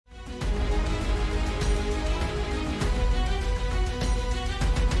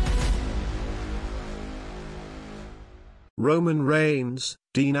Roman Reigns,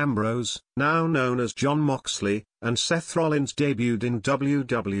 Dean Ambrose, now known as Jon Moxley, and Seth Rollins debuted in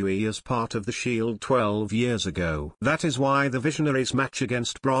WWE as part of the Shield 12 years ago. That is why the Visionaries' match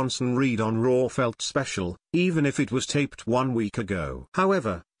against Bronson Reed on Raw felt special, even if it was taped 1 week ago.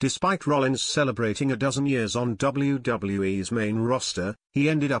 However, despite Rollins celebrating a dozen years on WWE's main roster, he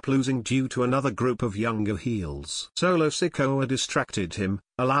ended up losing due to another group of younger heels. Solo Sikoa distracted him,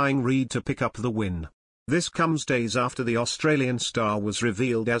 allowing Reed to pick up the win. This comes days after the Australian star was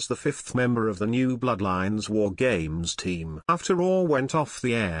revealed as the 5th member of the new Bloodline's War Games team. After Raw went off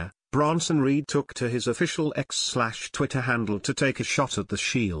the air, Bronson Reed took to his official X/Twitter handle to take a shot at the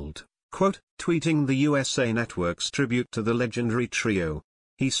Shield, tweeting the USA Network's tribute to the legendary trio.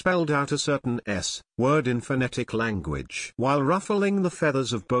 He spelled out a certain S word in phonetic language while ruffling the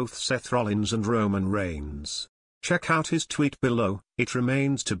feathers of both Seth Rollins and Roman Reigns. Check out his tweet below. It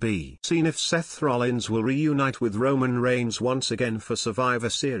remains to be seen if Seth Rollins will reunite with Roman Reigns once again for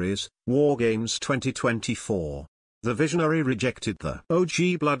Survivor Series, War Games 2024. The Visionary rejected the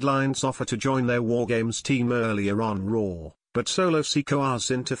OG Bloodline's offer to join their War Games team earlier on Raw, but Solo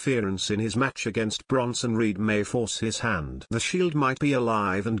Sikoa's interference in his match against Bronson Reed may force his hand. The Shield might be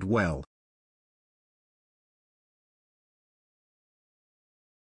alive and well,